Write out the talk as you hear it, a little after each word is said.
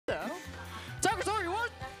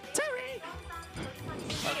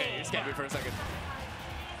scared me for a second.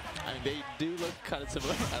 I mean, they do look kind of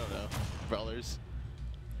similar. I don't know. Brawlers.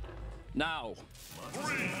 Now,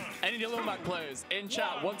 any Littleback players in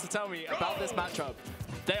chat want to tell me about this matchup.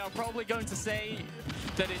 They are probably going to say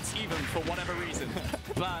that it's even for whatever reason,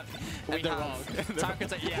 but we they're have wrong.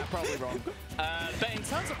 Tarakotori, yeah, probably wrong. But in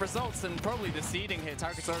terms of results and probably the seeding here,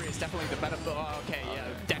 Tarakotori is definitely the better. Oh, okay, yeah,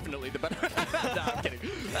 definitely the better. No, I'm kidding.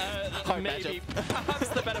 Maybe perhaps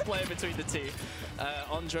the better player between the two.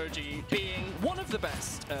 Onjoji being one of the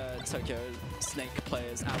best Tokyo Snake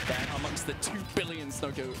players out there amongst the 2 billion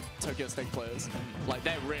Tokyo Snake players. Like,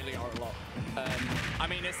 there really are a lot. I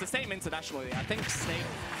mean, it's the same internationally. I think Snake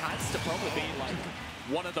has to probably be like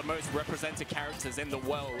one of the most represented characters in the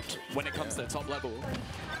world when it comes to the top level.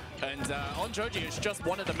 And Onjoji is just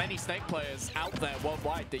one of the many Snake players out there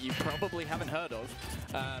worldwide that you probably haven't heard of.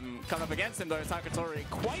 Coming up against him though, Tarakotori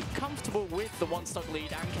quite comfortable with the one-stock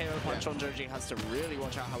lead and KO punch. Onjoji has to really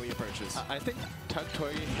watch out how he approaches. I think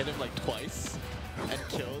Tarakotori hit him like twice and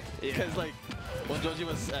killed. Because like Onjoji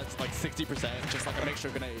was at like 60%. Just like a mixture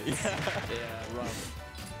of grenades. Yeah, rough.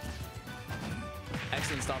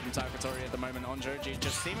 Excellent start from Tarakotori at the moment. Onjoji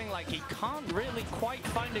just seeming like he can't really quite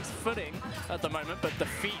find his footing at the moment, but the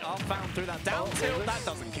feet are found through that down tilt. That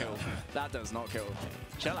doesn't kill. That does not kill.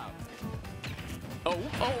 Chill out. Oh,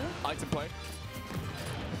 item play.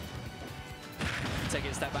 Take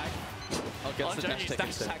it a step back. Onjoji's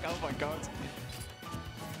dash attack, oh my god.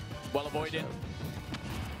 Well avoided.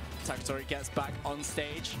 Tarakotori gets back on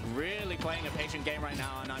stage. Really playing a patient game right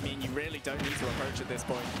now, and I mean, you really don't need to approach at this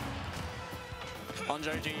point.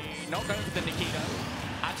 Onjoji not going for the Nikita,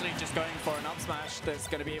 actually just going for an up smash that's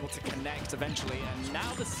going to be able to connect eventually. And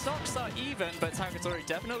now the stocks are even, but Tarakotori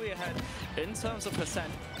definitely ahead in terms of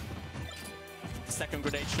percent. Second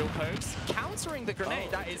grenade still pokes, countering the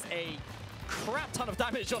grenade. That is a crap ton of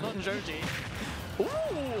damage on Onjoji.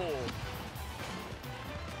 Ooh!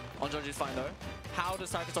 Onjoji's fine though. How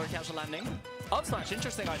does Tarakotori catch a landing? Up smash,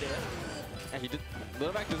 interesting idea. And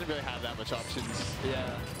Littleback doesn't really have that much options.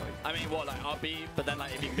 Yeah. I mean, what, like up B, but then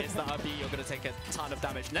like if you miss the up B, you're gonna take a ton of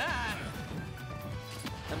damage. Nah!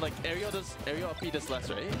 And like aerial up B does less,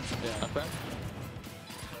 right? Yeah. Up back.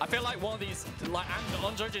 I feel like one of these, like, and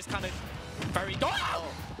Onjoji is kind of very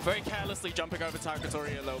carelessly jumping over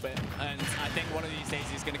Tarakotori a little bit. And I think one of these days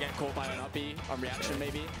he's gonna get caught by an up B on reaction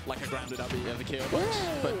maybe, like a grounded up B. Yeah, the KO punch.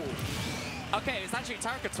 But okay, it's actually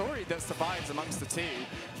Tarakotori that survives amongst the two.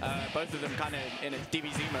 Both of them kind of in a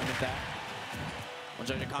DBZ moment there.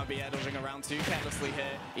 Onjoji can't be dodging around too carelessly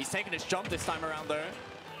here. He's taking his jump this time around though.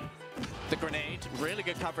 The grenade, really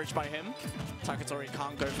good coverage by him. Tarakotori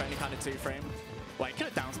can't go for any kind of two-frame. Well, he could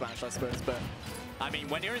have down smashed, I suppose, but I mean,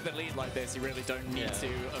 when you're in the lead like this, you really don't need to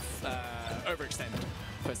overextend,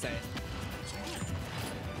 per se.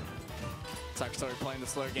 Tarakotori playing the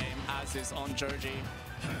slow game, as is Onjoji.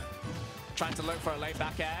 Trying to look for a late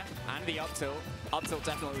back air and the up tilt. Up tilt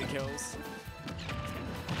definitely kills.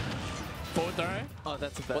 Forward throw. Oh,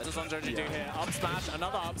 that's a bad. What does Onjoji do here? Up smash,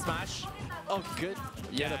 another up smash. Oh, good.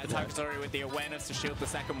 Yeah, Tarakotori with the awareness to shield the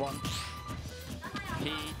second one.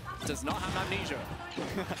 He does not have amnesia.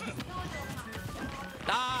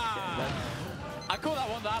 I call that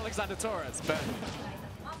one the Alexander Torres, but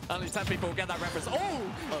only 10 people will get that reference. Oh,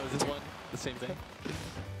 is this one the same thing?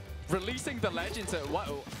 Releasing the ledge into what?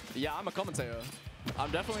 Yeah, I'm a commentator.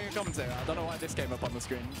 I'm definitely a commentator. I don't know why this came up on the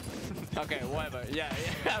screen. Okay, whatever. Yeah,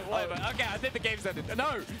 whatever. Okay, I think the game's ended.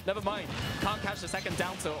 No, never mind. Can't catch the second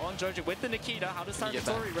down tilt on Onjoji with the Nikita. How does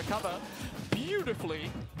Tarakotori recover?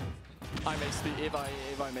 Beautifully, I may speak, if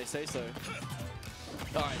I may say so.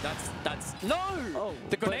 All right, that's no. Oh,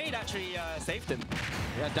 the grenade actually saved him.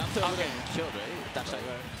 Yeah, down to killed, right? That's like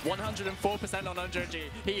 104% on Onjoji.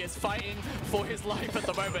 He is fighting for his life at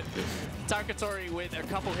the moment. Tarakotori with a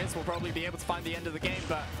couple hits will probably be able to find the end of the game,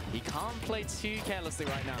 but he can't play too carelessly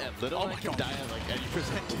right now. Yeah, Littleback can die at like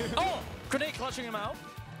 80%. Oh, grenade clutching him out.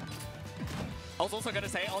 I was also going to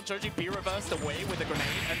say Onjoji be reversed away with a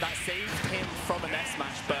grenade, and that saved him from an S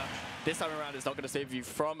smash, but this time around it's not going to save you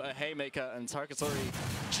from a haymaker, and Tarakotori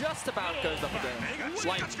just about goes up again.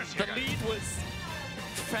 Like, the lead was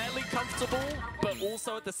fairly comfortable, but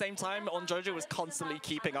also at the same time, Onjoji was constantly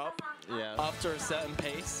keeping up after a certain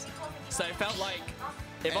pace. So it felt like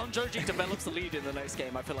if Onjoji develops the lead in the next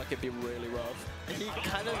game, I feel like it'd be really rough. He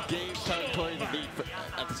kind of gave Tarakotori the lead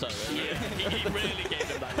at the start, right? Yeah, he really gave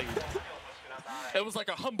him that lead. It was like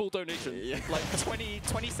a humble donation, like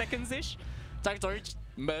 20 seconds-ish. Tarakotori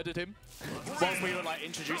murdered him whilst we were like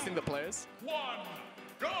introducing the players.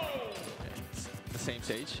 Go! It's the same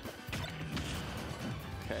stage.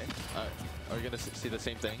 Okay. Are we gonna see the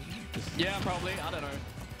same thing? Yeah, probably. I don't know.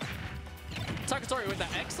 Tarakotori with an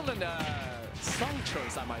excellent song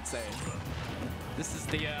choice, I might say. This is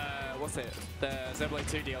the, what's it? The Xenoblade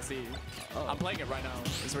 2 DLC. Oh. I'm playing it right now.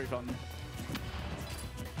 It's really fun.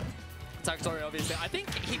 Tarakotori, obviously. I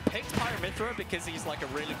think he picked Pyramithra because he's like a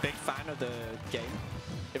really big fan of the game,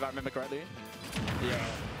 if I remember correctly.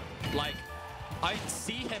 Yeah. Like, I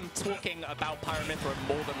see him talking about Pyramithra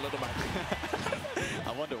more than Little Mac.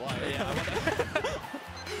 I wonder why. Yeah, I wonder.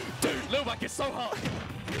 Dude, Little Mac is so hard.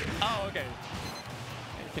 Oh, okay.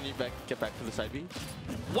 Can you get back to the side B?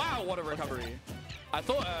 Wow, what a recovery. I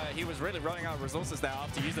thought he was really running out of resources there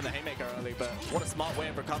after using the Haymaker early, but what a smart way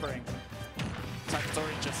of recovering.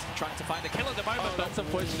 Tarakotori just trying to find a kill at the moment. Oh, that's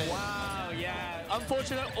unfortunate. Wow, yeah.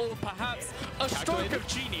 Unfortunate, or perhaps a stroke of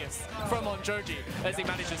genius from Onjoji as he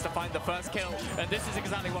manages to find the first kill. And this is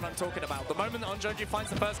exactly what I'm talking about. The moment Onjoji finds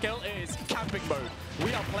the first kill is camping mode.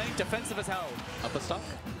 We are playing defensive as hell. Upper stock?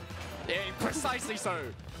 Yeah, precisely so.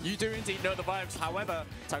 You do indeed know the vibes. However,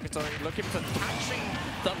 Tarakotori looking for catching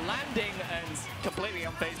the landing and completely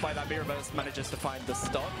unfazed by that mirror burst manages to find the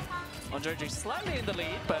stock. Onjoji slightly in the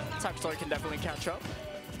lead, but Tarakotori can definitely catch up.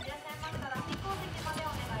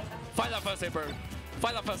 Find that first hit, bro.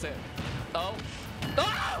 Find that first hit. Oh.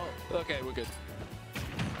 Oh! Okay, we're good.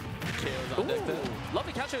 On deck there.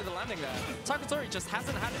 Lovely catch over the landing there. Tarakotori just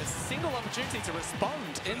hasn't had a single opportunity to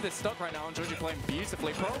respond in this stock right now. Onjoji playing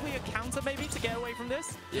beautifully. Probably a counter maybe to get away from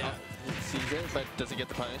this. Yeah, he sees it, but doesn't get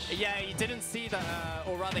the punish. Yeah, he didn't see that,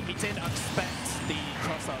 or rather he did expect the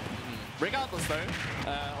cross-up. Regardless though,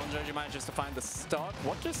 Onjoji manages to find the stock.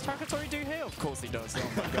 What does Tarakotori do here? Of course he does.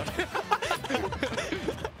 Oh my god.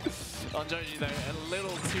 Onjoji though, a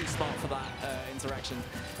little too smart for that interaction.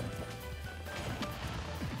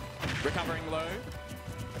 Recovering low.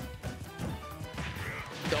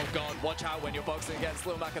 Oh god, watch out when you're boxing against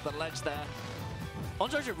Lil Mac at the ledge there.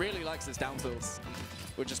 Onjoji really likes his down tilts,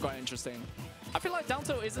 which is quite interesting. I feel like down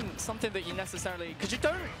tilt isn't something that you necessarily, because you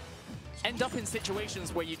don't end up in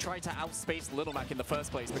situations where you try to outspace Little Mac in the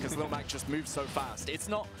first place because Little Mac just moves so fast. It's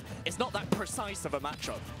not that precise of a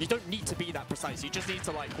matchup. You don't need to be that precise. You just need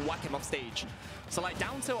to like whack him off stage. So like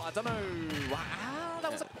down tilt, I don't know.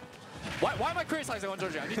 That was a... Why am I criticizing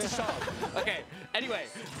Onjoji? I need to shut up. Okay, anyway,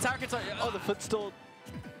 Tarakotori... Oh, the foot stalled.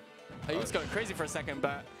 He was going crazy for a second,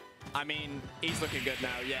 but I mean, he's looking good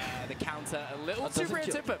now. Yeah, the counter a little too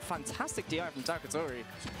reactive, but fantastic DI from Tarakotori.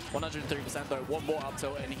 103% though, one more up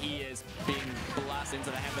tilt, and he is being blasted into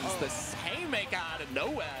the heavens. This Haymaker out of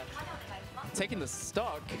nowhere. Taking the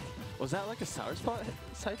stock. Was that like a sour spot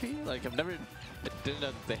side B? Like, I didn't know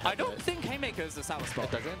that they had I don't think Haymaker is a sour spot.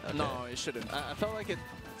 It doesn't? Okay. No, it shouldn't. I felt like it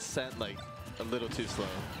sent like a little too slow.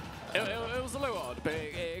 It was a little odd, but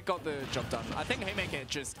it got the job done. I think Haymaker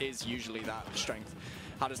just is usually that strength.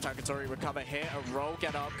 How does Tarakotori recover here? A roll,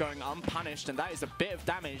 get up, going unpunished, and that is a bit of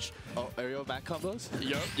damage. Oh, aerial back combos?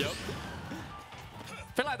 Yup.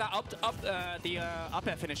 I feel like that up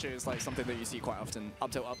air finisher is like something that you see quite often.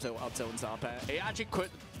 Up tilt into up air. It actually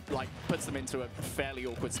puts them into a fairly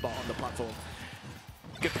awkward spot on the platform.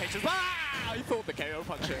 Good patience. Ah! I thought the KO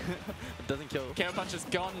puncher. It doesn't kill. KO puncher's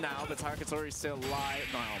gone now, but Tarakotori's still alive.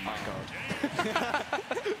 Oh my god.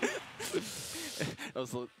 That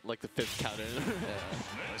was like the 5th counter.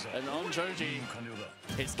 Yeah. And Onjoji,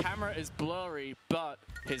 his camera is blurry, but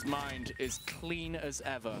his mind is clean as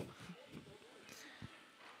ever.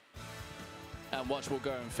 And Watch will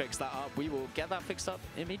go and fix that up. We will get that fixed up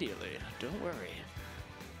immediately. Don't worry.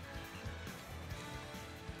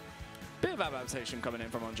 Bit of adaptation coming in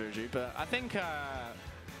from Onjoji, but I think,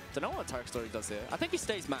 don't know what Tarakotori does here. I think he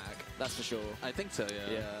stays Mag, that's for sure. I think so,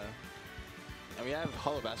 yeah. And we have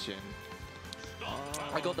Hollow Bastion.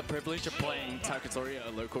 I got the privilege of playing Tarakotori at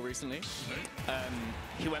a local recently.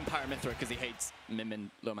 He went Pyramithra because he hates Mim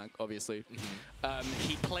and Lil Mac, obviously.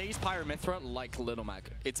 He plays Pyramithra like Little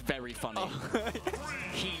Mac. It's very funny.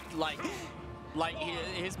 He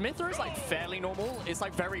his Mithra is like fairly normal. It's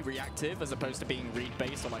like very reactive as opposed to being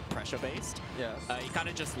read-based or like pressure-based. Yeah. He kind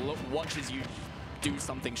of just watches you do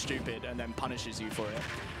something stupid and then punishes you for it.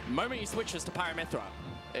 The moment he switches to Pyramithra,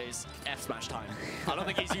 is F smash time. I don't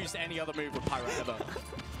think he's used any other move with Pyro ever.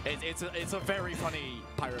 It's a very funny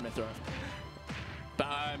Pyramithra.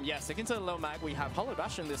 But yeah, sticking to the Lil Mac, we have Hollow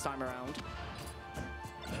Bastion this time around.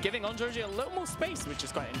 Giving Onjoji a little more space, which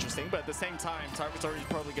is quite interesting, but at the same time, Tarakotori is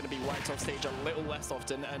probably going to be wiped off stage a little less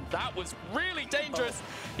often, and that was really dangerous.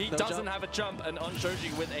 He doesn't have a jump, and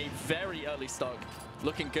Onjoji with a very early stock.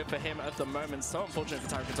 Looking good for him at the moment. So unfortunate for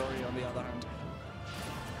Tarakotori on the other hand.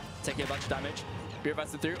 Taking a bunch of damage. Beer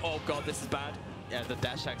busted through. Oh god, this is bad. Yeah, the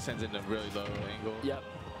dash attack sends in a really low angle. Yep.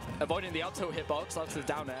 Avoiding the up tilt hitbox, up to the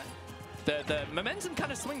down air. The momentum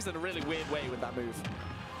kind of swings in a really weird way with that move.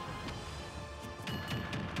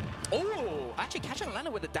 Oh, actually catching Atlanta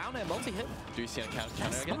with a down air multi-hit. Do you see a counter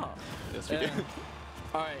again? Smart. Yes, we do.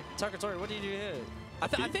 All right, Tarakotori, what do you do here? I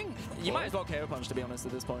think you might as well KO punch, to be honest,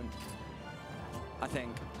 at this point. I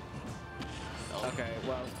think. Oh. Okay,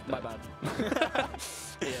 well, my bad.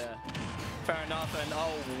 Yeah, fair enough. And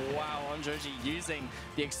oh wow, Onjoji using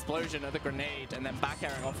the explosion of the grenade and then back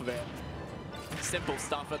airing off of it. Simple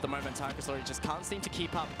stuff at the moment. Tarakotori just can't seem to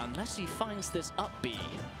keep up unless he finds this up B.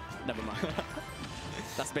 Never mind.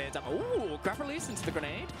 That's a bit of ooh, grab release into the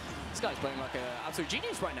grenade. This guy's playing like an absolute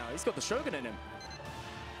genius right now. He's got the Shogun in him.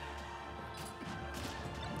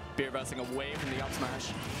 Be reversing away from the up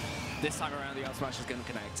smash. This time around, the up smash is going to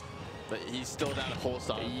connect. But he's still down a whole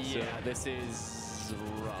stop. Yeah, so. This is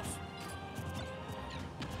rough.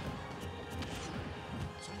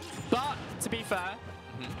 But to be fair,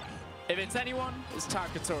 if it's anyone, it's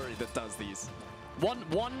Tarakotori that does these.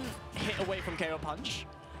 One hit away from KO punch.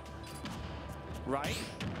 Right?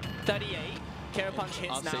 38. KO punch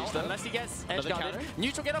hits now, unless he gets edge guarded.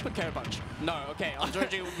 Neutral get up and KO punch. No, okay,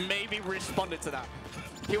 Onjoji maybe responded to that.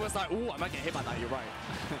 He was like, ooh, I might get hit by that, you're right.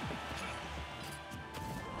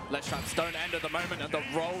 Let's trap stone end at the moment and the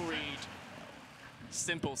roll read.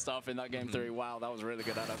 Simple stuff in that game 3. Wow, that was really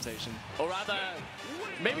good adaptation. Or rather,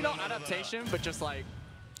 maybe not adaptation, but just like,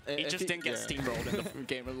 he just didn't get steamrolled in the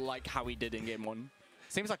game like how he did in game 1.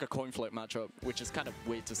 Seems like a coin flip matchup, which is kind of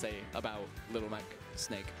weird to say about Little Mac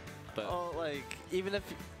Snake. But like even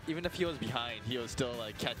if he was behind, he was still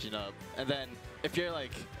like catching up. And then if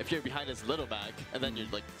you're behind as Little Mac, and then you're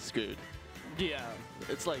like screwed. Yeah,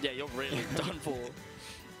 it's like you're really done for.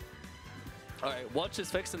 All right, watch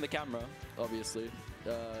is fixing the camera. Obviously,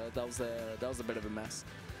 that was a bit of a mess.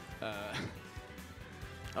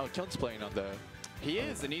 Oh, Kyun's playing on the. He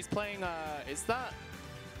is, and he's playing. Is that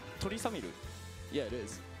Torisamiru? Yeah, it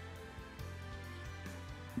is.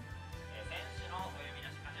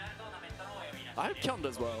 I hope Kyun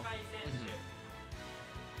does well.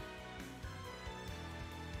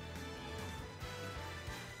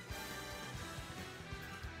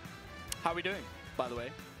 How are we doing, by the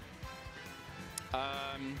way?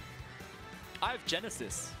 I have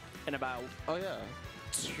Genesis in about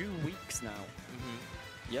 2 weeks now.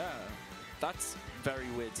 Yeah, that's very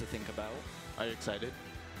weird to think about. Are you excited?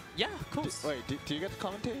 Yeah, of course. Wait, do you get to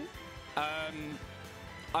commentate?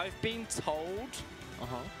 I've been told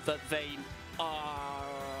that they are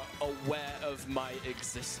aware of my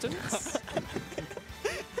existence,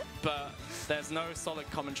 but there's no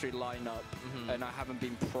solid commentary lineup, and I haven't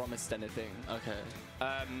been promised anything. Okay.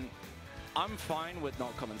 I'm fine with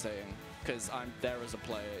not commentating because I'm there as a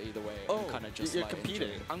player either way. Oh, I'm kind of just you're like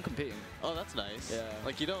competing. I'm competing. Oh, that's nice. Yeah.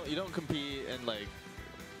 Like you don't compete in like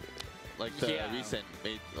the recent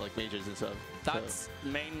majors and stuff. That's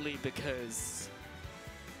mainly because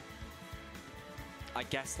I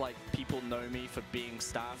guess like people know me for being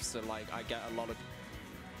staff, so like I get a lot of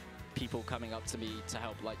people coming up to me to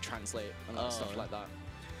help like translate and stuff like that.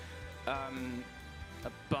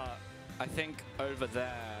 But I think over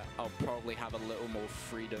there I'll probably have a little more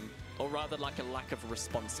freedom, or rather like a lack of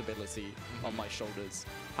responsibility on my shoulders,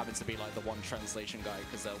 having to be like the one translation guy,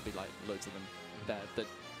 because there'll be like loads of them there that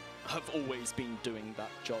have always been doing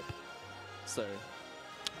that job. So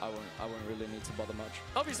I won't really need to bother much.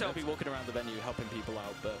 Obviously I'll be walking around the venue helping people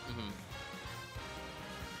out, but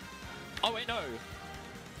oh wait, no,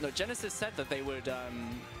 Genesis said that they would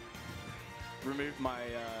remove my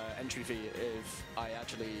entry fee if I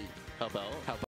actually help out.